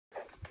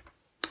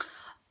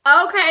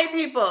Okay,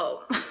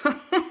 people.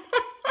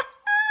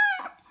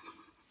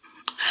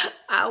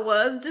 I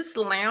was just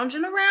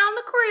lounging around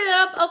the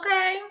crib,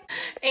 okay?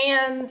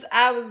 And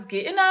I was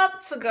getting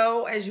up to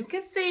go. As you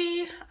can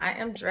see, I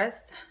am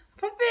dressed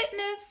for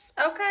fitness,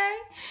 okay?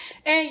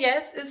 And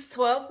yes, it's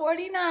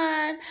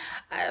 12:49.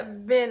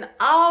 I've been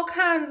all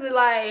kinds of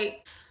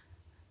like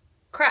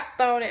crap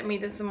thrown at me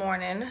this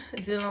morning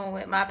dealing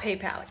with my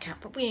PayPal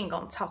account, but we ain't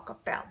gonna talk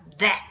about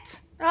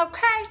that,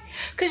 okay?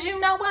 Because you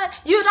know what?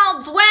 You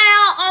don't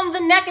dwell on the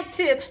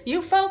negative.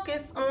 You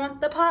focus on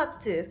the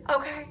positive,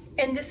 okay?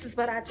 And this is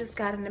what I just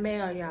got in the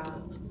mail,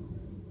 y'all.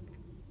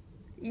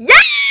 Yeah!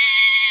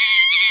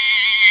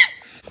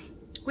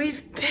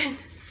 We've been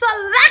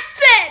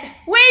selected!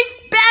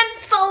 We've been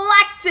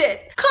selected!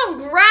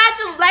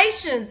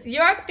 Congratulations!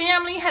 Your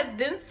family has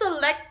been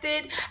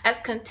selected as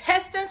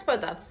contestants for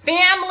the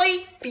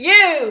Family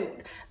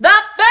Feud.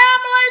 The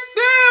Family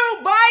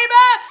Feud,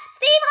 baby!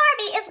 Steve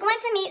Harvey is going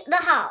to meet the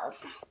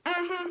Halls.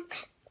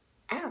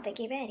 I don't think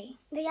he's ready.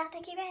 Do y'all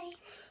think he's ready?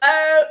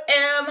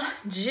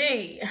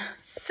 OMG.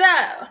 So,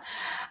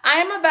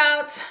 I'm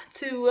about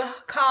to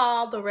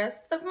call the rest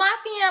of my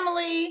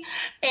family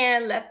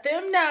and let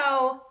them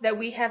know that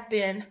we have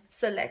been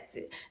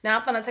selected. Now,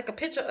 I'm going to take a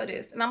picture of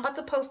this and I'm about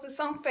to post this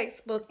on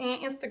Facebook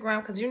and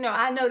Instagram because, you know,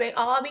 I know they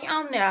all be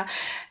on there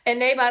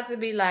and they about to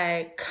be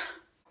like...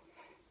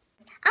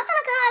 I'm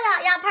gonna call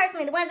out y'all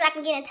personally, the ones that I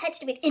can get in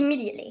touch with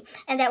immediately.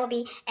 And that will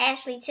be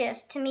Ashley,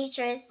 Tiff,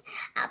 Demetrius.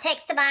 I'll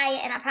text Tobiah,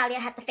 and I'll probably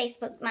have to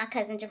Facebook my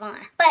cousin Javon.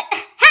 But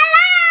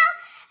hello!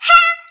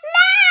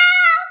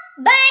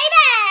 Hello!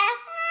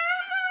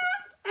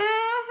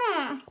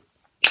 Baby!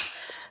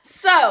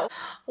 So,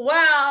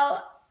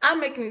 while I'm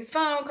making these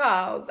phone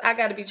calls, I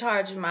gotta be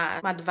charging my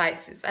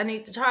devices. I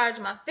need to charge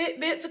my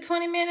Fitbit for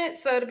 20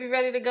 minutes so it'll be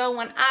ready to go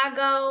when I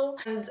go.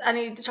 And I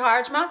need to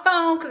charge my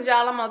phone because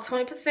y'all, I'm on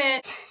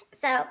 20%.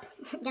 So,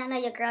 y'all know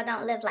your girl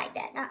don't live like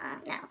that.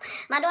 No.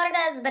 My daughter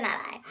does, but not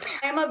I.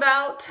 I'm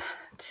about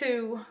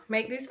to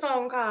make these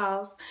phone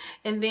calls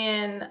and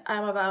then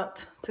I'm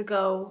about to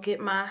go get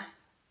my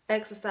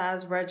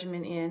exercise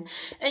regimen in.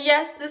 And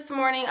yes, this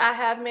morning I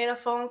have made a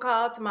phone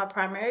call to my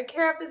primary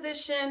care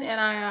physician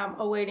and I am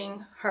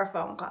awaiting her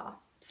phone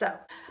call. So,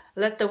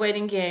 let the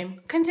waiting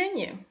game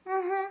continue.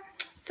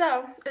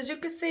 So, as you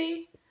can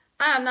see,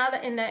 I am not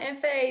letting nothing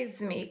faze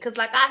me because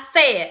like I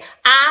said,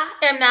 I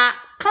am not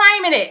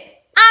claiming it.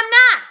 I'm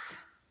not.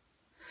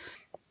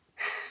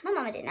 My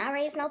mama did not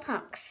raise no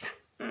punks.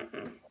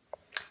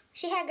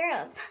 She had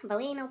girls, but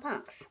we ain't no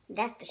punks.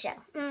 That's for sure.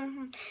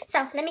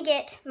 So let me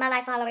get my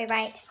life all the way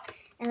right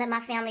and let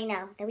my family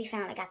know that we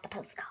finally got the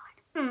postcard.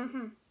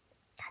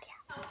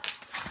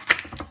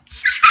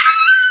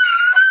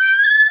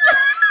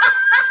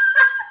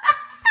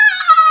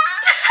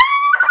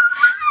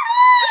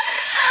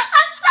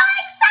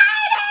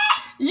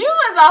 You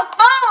was a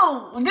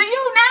fool. Do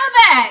you know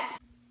that?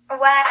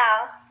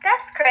 Wow,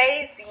 that's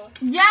crazy.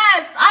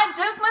 Yes, I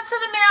just went to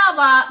the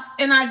mailbox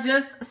and I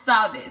just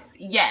saw this.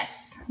 Yes,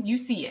 you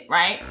see it,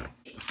 right?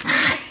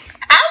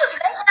 I was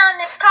waiting on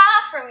this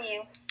call from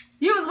you.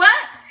 You was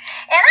what?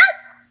 And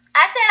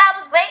I said I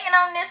was waiting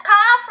on this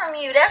call from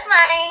you. That's why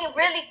I ain't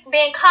really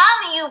been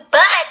calling you, but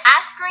I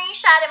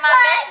screenshotted my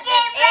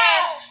messages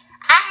and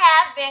I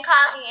have been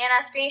calling you and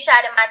I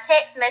screenshotted my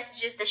text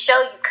messages to show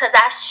you because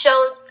I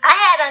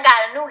had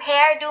got a new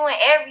hairdo and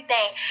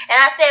everything. And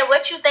I said,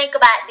 what you think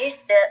about this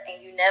stuff?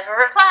 And you never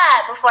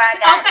replied before I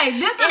got okay,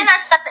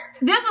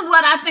 this is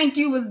what I think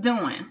you was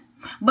doing.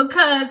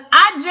 Because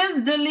I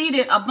just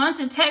deleted a bunch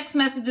of text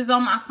messages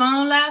on my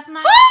phone last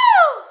night.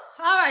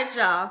 Woo! All right,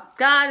 y'all.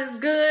 God is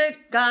good.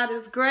 God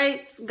is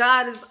great.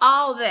 God is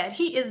all that.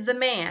 He is the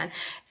man.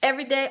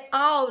 Every day,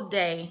 all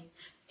day,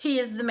 he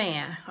is the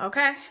man,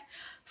 okay?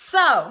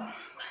 So,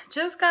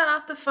 just got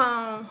off the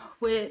phone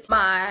with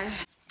my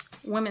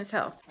women's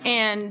health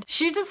and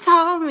she just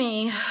told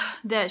me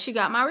that she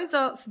got my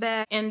results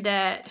back and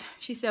that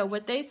she said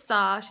what they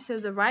saw, she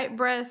said the right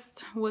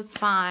breast was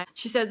fine.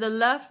 She said the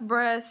left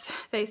breast,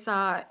 they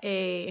saw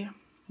a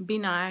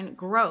benign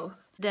growth,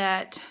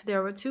 that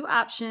there were two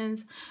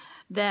options,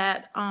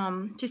 that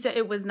she said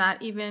it was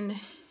not even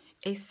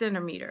a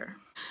centimeter.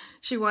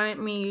 She wanted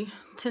me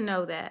to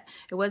know that.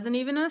 It wasn't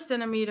even a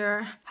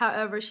centimeter.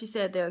 However, she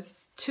said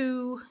there's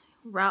two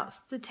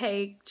routes to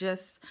take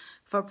just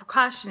for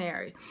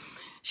precautionary.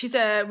 She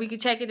said we could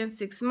check it in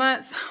 6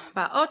 months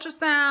by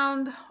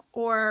ultrasound,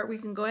 or we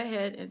can go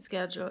ahead and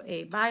schedule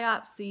a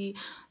biopsy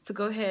to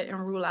go ahead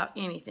and rule out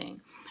anything.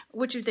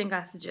 What you think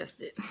I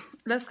suggested?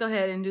 Let's go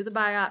ahead and do the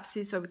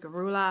biopsy so we can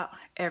rule out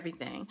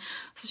everything.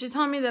 So she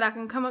told me that I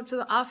can come up to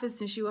the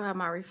office and she will have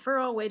my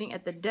referral waiting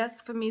at the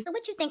desk for me. So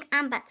what you think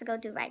I'm about to go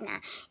do right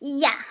now?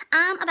 Yeah,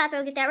 I'm about to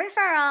go get that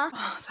referral.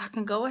 So I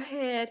can go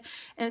ahead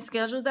and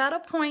schedule that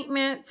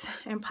appointment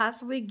and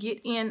possibly get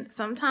in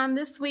sometime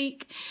this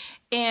week.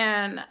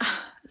 And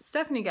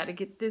Stephanie got to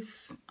get this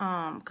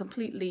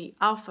completely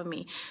off of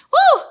me.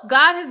 Woo!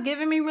 God has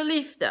given me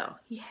relief though.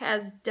 He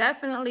has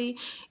definitely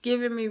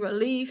given me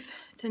relief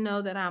to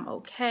know that I'm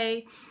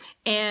okay.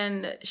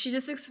 And she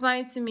just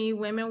explained to me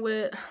women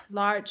with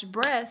large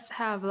breasts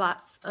have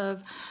lots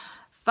of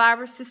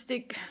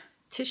fibrocystic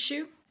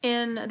tissue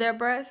in their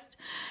breast.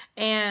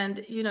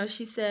 And, you know,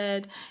 she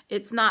said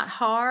it's not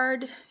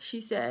hard. She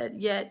said,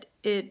 yet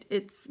it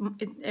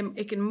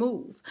can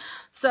move.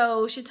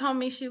 So she told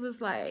me, she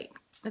was like,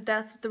 if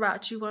that's the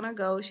route you want to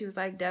go, she was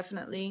like,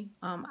 definitely,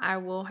 I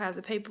will have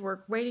the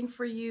paperwork waiting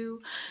for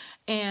you,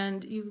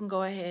 and you can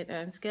go ahead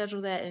and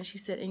schedule that. And she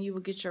said, and you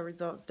will get your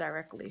results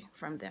directly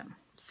from them.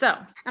 So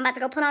I'm about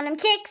to go put on them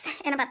kicks,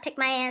 and I'm about to take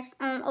my ass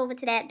on over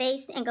to that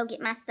base and go get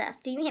my stuff.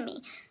 Do you hear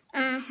me?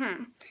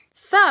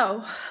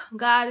 So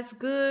God is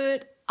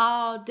good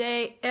all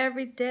day,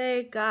 every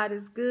day. God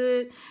is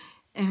good,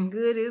 and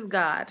good is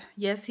God.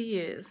 Yes, he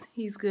is.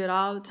 He's good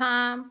all the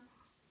time.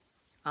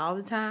 All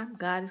the time,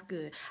 God is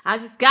good. I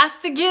just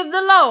got to give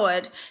the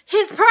Lord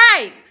his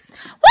praise.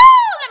 Woo!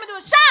 Let me do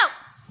a shout.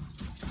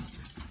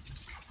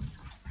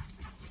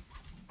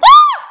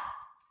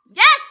 Woo!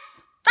 Yes!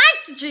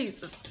 Thank you,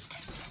 Jesus.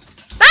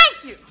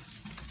 Thank you.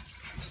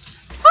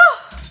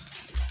 Woo!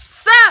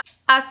 So,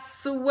 I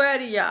swear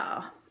to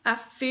y'all, I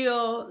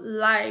feel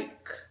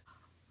like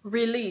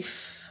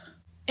relief.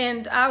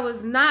 And I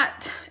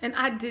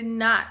did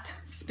not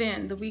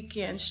spend the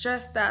weekend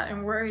stressed out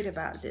and worried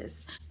about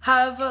this.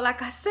 However,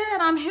 like I said,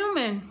 I'm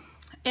human.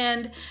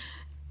 And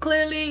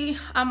clearly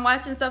I'm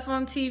watching stuff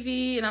on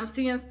TV and I'm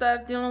seeing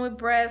stuff dealing with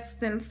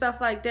breasts and stuff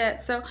like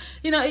that. So,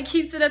 you know, it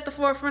keeps it at the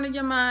forefront of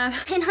your mind.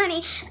 And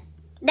honey,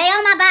 they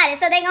on my body,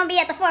 so they gonna be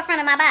at the forefront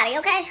of my body,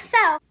 okay?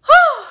 So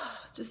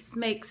just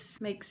makes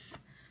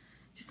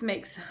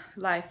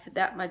life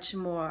that much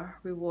more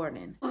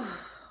rewarding.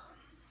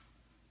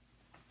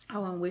 I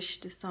wouldn't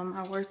wish this on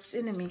my worst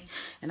enemy.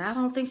 And I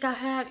don't think I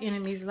have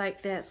enemies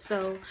like that.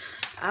 So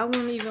I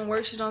wouldn't even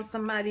wish it on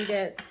somebody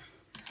that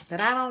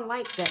I don't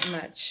like that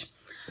much.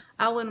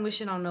 I wouldn't wish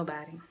it on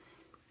nobody.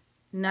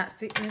 Not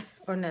sickness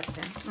or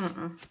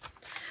nothing.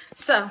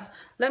 So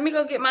let me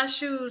go get my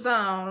shoes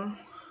on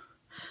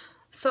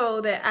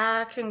so that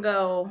I can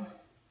go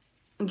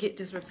and get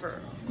this referral.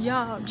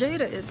 Y'all,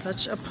 Jada is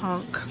such a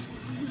punk.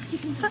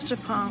 Such a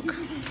punk.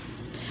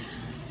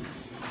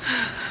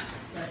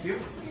 Thank you.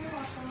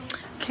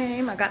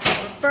 Came, I got the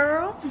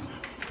referral,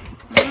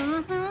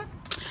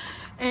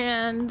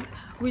 and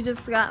we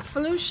just got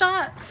flu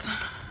shots.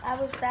 I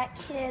was that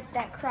kid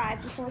that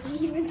cried before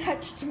he even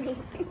touched me.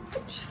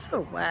 She's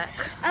so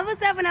whack. I was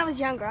that when I was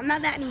younger. I'm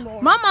not that anymore.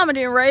 My mama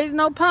didn't raise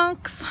no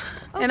punks,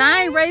 and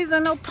I ain't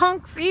raising no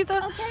punks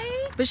either.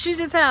 Okay. But she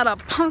just had a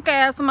punk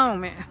ass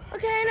moment.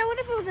 Okay, now what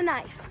if it was a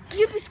knife?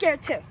 You'd be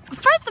scared too.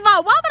 First of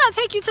all, why would I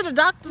take you to the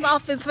doctor's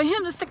office for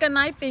him to stick a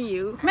knife in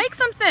you? Make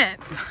some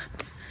sense.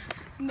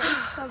 Make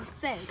some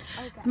sense.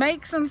 Okay.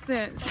 Make some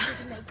sense. That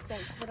doesn't make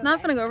sense. But okay. Now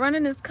I'm gonna go run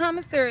in this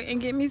commissary and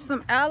get me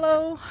some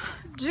aloe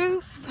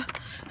juice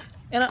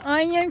and an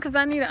onion, because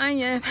I need an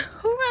onion.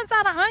 Who runs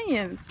out of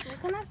onions?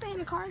 Can I stay in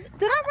the car?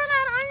 Did I run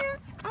out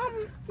of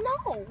onions?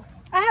 No.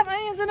 I have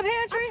onions in the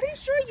pantry. I'm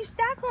pretty sure you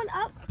stack one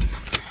up.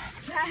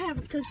 I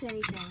haven't cooked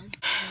anything.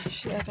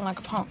 She acting like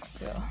a punk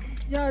still.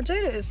 Y'all,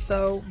 Jada is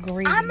so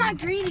greedy. I'm not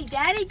greedy.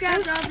 Daddy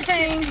grabbed all the Just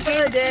came chips.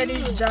 to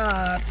Daddy's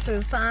job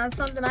to sign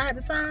something I had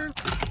to sign.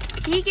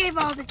 He gave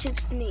all the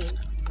chips to me.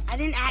 I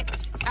didn't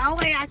ask. All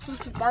I asked was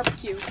for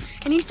barbecue.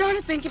 And he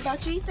started thinking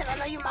about you. He said, I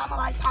know your mama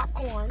like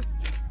popcorn.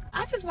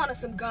 I just wanted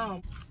some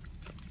gum.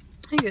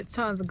 He gets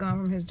tons of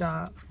gum from his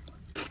job.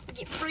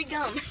 Get free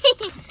gum.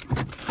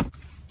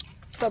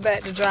 So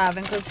back to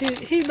driving, because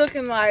he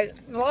looking like,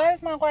 why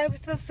is my wife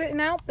still sitting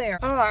out there?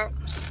 All right.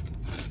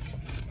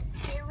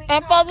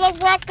 And for the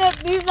record,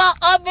 these are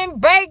oven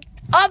baked.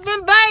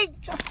 Oven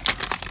baked.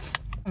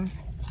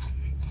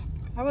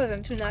 I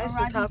wasn't too nice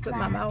to talk with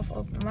my mouth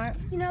open, right?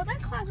 You know,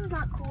 that class is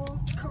not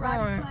cool. Karate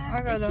Alright,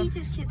 class. It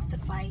teaches kids to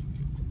fight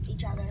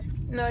each other.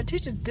 No, it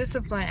teaches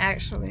discipline,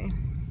 actually.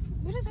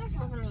 What is that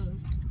supposed to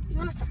mean? You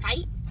want us to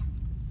fight?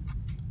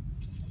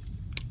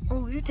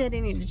 Oh, you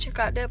Teddy need to check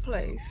out that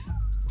place.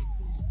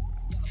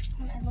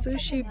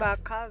 Sushi by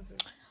Kazu.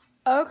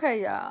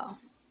 Okay, y'all.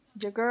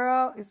 Your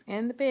girl is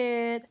in the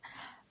bed.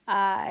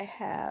 I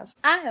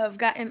have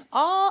gotten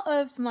all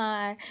of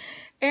my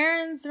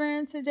errands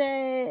ran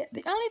today.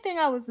 The only thing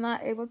I was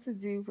not able to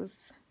do was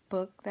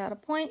book that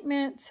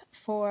appointment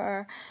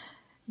for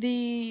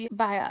the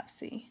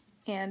biopsy.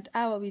 And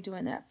I will be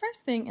doing that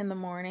first thing in the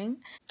morning.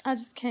 I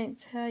just can't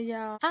tell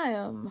y'all. I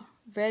am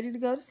ready to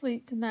go to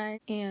sleep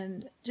tonight.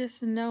 And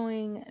just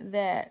knowing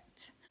that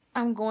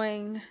I'm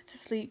going to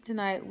sleep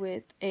tonight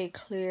with a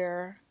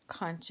clear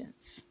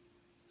conscience.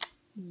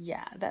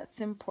 Yeah, that's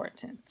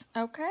important.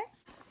 Okay?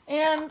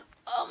 And,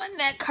 oh, my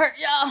neck hurt,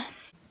 y'all.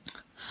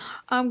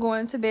 I'm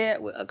going to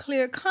bed with a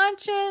clear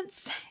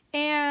conscience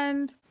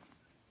and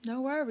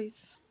no worries.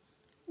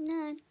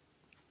 None.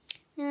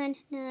 None,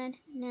 none,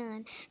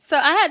 none. So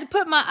I had to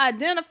put my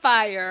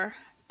identifier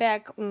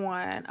back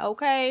on,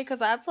 okay? Because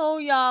I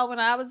told y'all when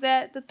I was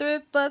at the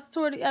thrift bus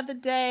tour the other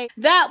day,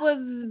 that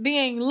was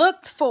being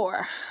looked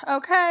for,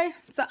 okay?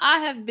 So I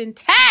have been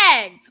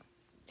tagged.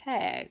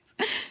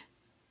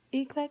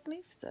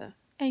 EclecticNista.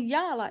 And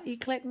y'all are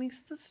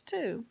EclecticNistas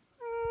too.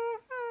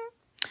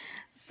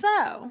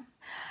 So,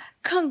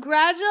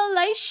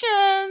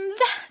 congratulations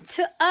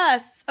to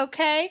us,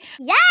 okay?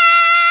 Yay!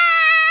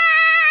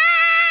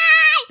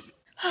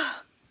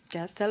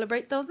 Gotta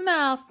celebrate those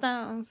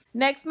milestones.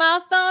 Next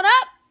milestone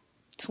up,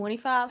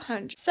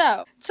 2,500.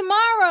 So,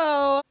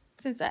 tomorrow,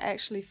 since I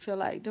actually feel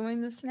like doing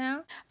this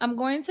now, I'm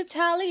going to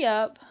tally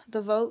up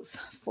the votes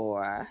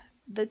for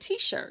the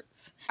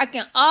t-shirts. I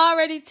can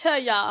already tell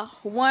y'all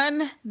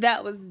one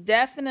that was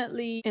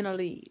definitely in a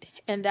lead,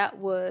 and that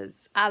was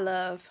I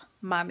Love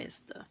My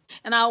Mister.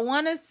 And I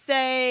want to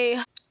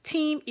say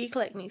Team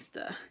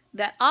EclecticNista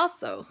that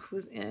also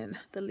was in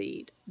the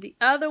lead. The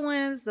other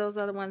ones, those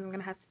other ones I'm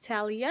gonna have to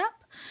tally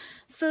up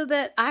so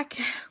that I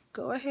can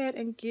go ahead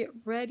and get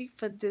ready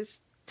for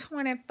this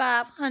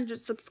 2,500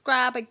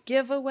 subscriber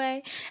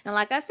giveaway. And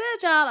like I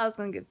said, y'all, I was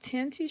gonna give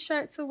 10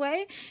 t-shirts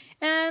away,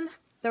 and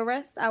the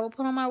rest I will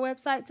put on my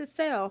website to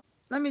sell.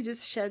 Let me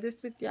just share this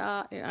with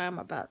y'all, and I'm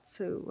about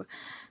to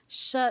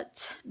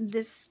shut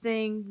this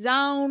thing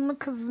down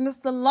because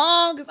Mr.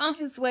 Long is on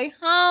his way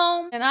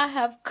home. And I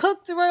have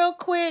cooked real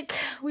quick.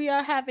 We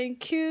are having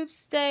cube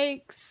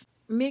steaks,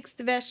 mixed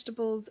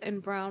vegetables,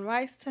 and brown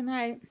rice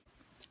tonight.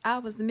 I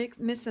was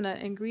missing an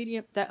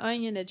ingredient, the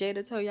onion that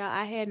Jada told y'all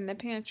I had in the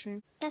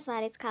pantry. That's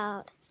why it's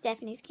called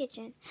Stephanie's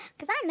Kitchen.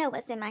 Because I know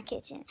what's in my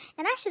kitchen.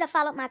 And I should have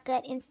followed my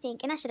gut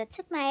instinct. And I should have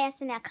took my ass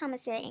in that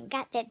commissary and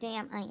got that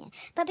damn onion.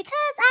 But because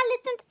I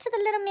listened to the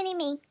little mini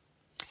me,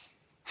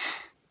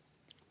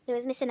 it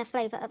was missing a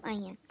flavor of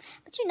onion.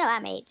 But you know I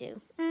made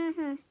do.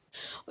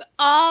 With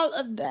all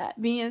of that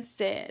being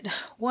said,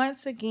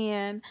 once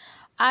again,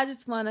 I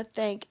just want to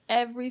thank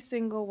every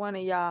single one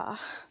of y'all.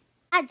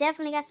 I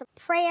definitely got some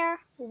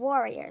prayer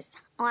warriors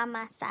on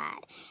my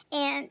side.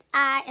 And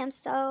I am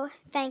so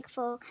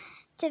thankful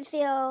to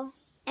feel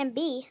and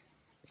be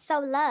so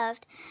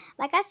loved.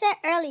 Like I said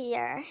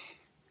earlier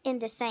in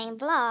the same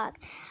vlog,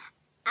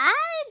 I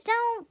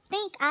don't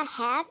think I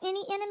have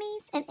any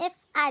enemies. And if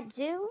I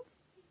do,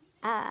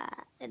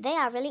 they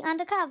are really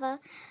undercover.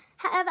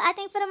 However, I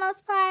think for the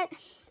most part,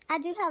 I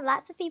do have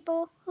lots of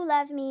people who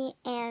love me.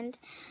 And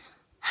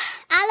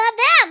I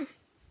love them.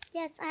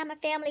 Yes, I'm a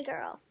family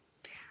girl.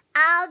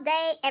 All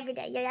day, every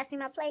day. Y'all see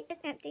my plate? It's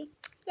empty.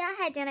 Yeah,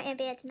 I had dinner in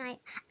bed tonight.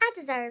 I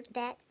deserved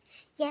that.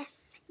 Yes,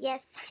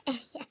 yes, and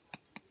yes.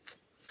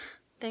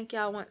 Thank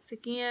y'all once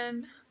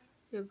again.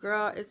 Your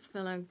girl is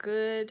feeling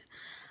good.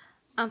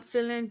 I'm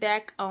feeling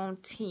back on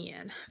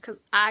 10. Because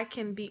I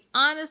can be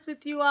honest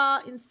with you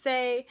all and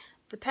say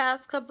the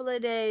past couple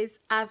of days,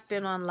 I've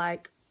been on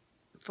like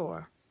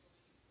 4.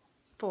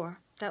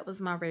 That was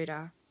my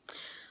radar.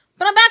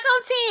 But I'm back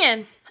on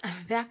 10.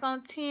 I'm back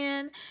on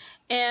 10.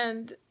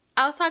 And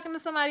I was talking to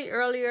somebody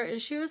earlier,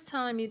 and she was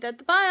telling me that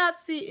the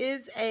biopsy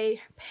is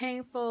a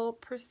painful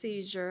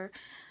procedure.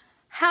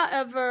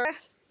 However,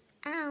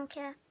 I don't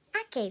care.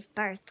 I gave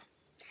birth.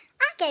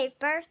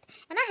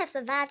 And I have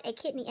survived a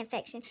kidney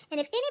infection. And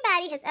if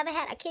anybody has ever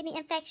had a kidney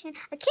infection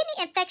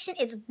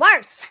is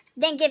worse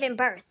than giving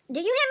birth. Do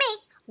you hear me?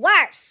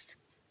 Worse.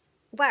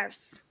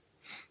 Worse.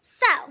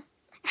 So,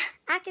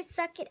 I can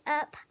suck it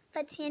up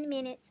for 10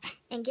 minutes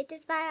and get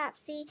this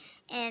biopsy,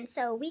 and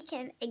so we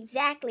can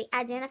exactly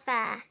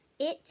identify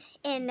it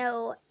and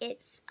know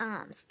its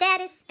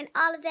status and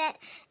all of that,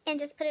 and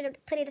just put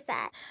it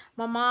aside.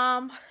 My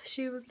mom,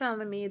 she was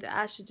telling me that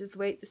I should just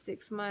wait the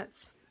 6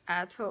 months.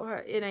 I told her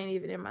it ain't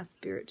even in my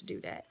spirit to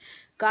do that.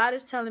 God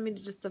is telling me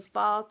to just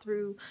go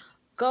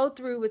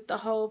through with the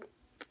whole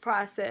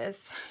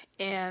process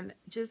and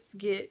just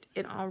get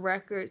it on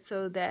record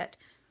so that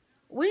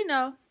we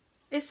know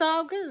it's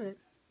all good.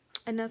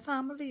 And that's how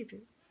I'm going to leave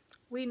it.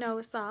 We know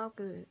it's all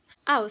good.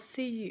 I will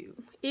see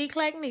you,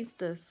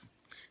 EclecticNistas,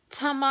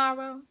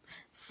 tomorrow.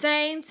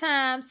 Same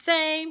time,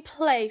 same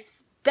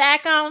place.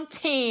 Back on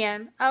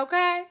 10.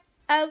 Okay?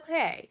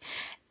 Okay.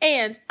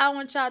 And I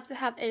want y'all to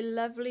have a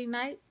lovely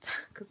night.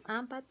 Because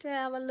I'm about to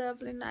have a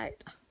lovely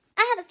night.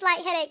 I have a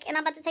slight headache, and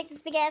I'm about to take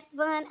this big ass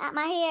bun out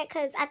my head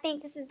because I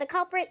think this is the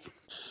culprit.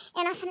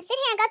 And I'm going to sit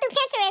here and go through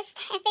Pinterest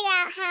and figure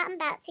out how I'm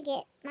about to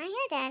get my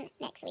hair done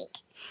next week.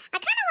 I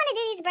kind of want to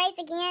do these braids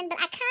again, but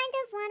I kind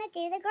of want to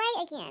do the gray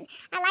again.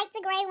 I like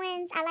the gray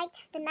ones. I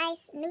liked the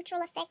nice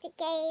neutral effect it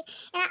gave,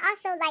 and I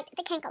also liked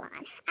the Kinkalon.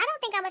 I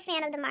don't think I'm a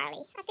fan of the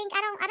Marley. I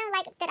don't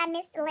like that I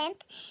missed the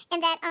length,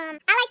 and that I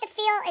like the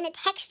feel and the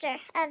texture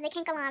of the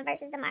Kinkalon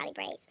versus the Marley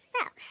braids.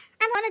 So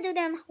I'm going to do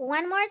them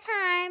one more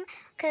time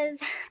because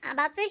I'm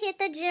about to hit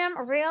the gym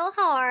real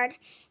hard,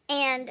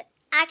 and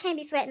I can't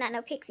be sweating out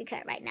no pixie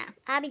cut right now.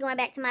 I'll be going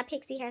back to my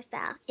pixie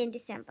hairstyle in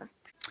December.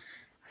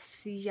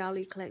 See y'all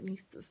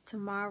EclecticNistas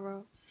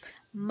tomorrow.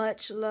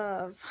 Much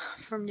love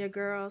from your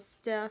girl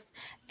Steph,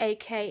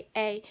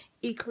 aka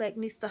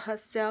EclecticNista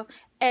herself,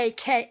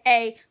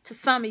 aka to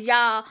some of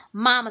y'all,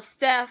 Mama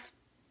Steph.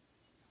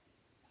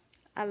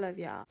 I love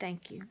y'all.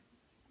 Thank you.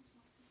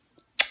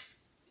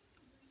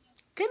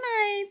 Good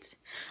night.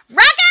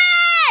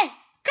 Rocky!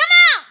 Come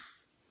on!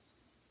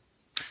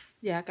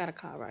 Yeah, I gotta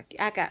call Rocky.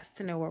 I got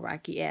to know where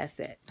Rocky ass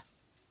at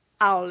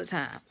all the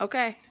time.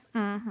 Okay?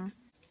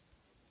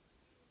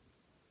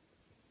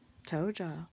 Told y'all.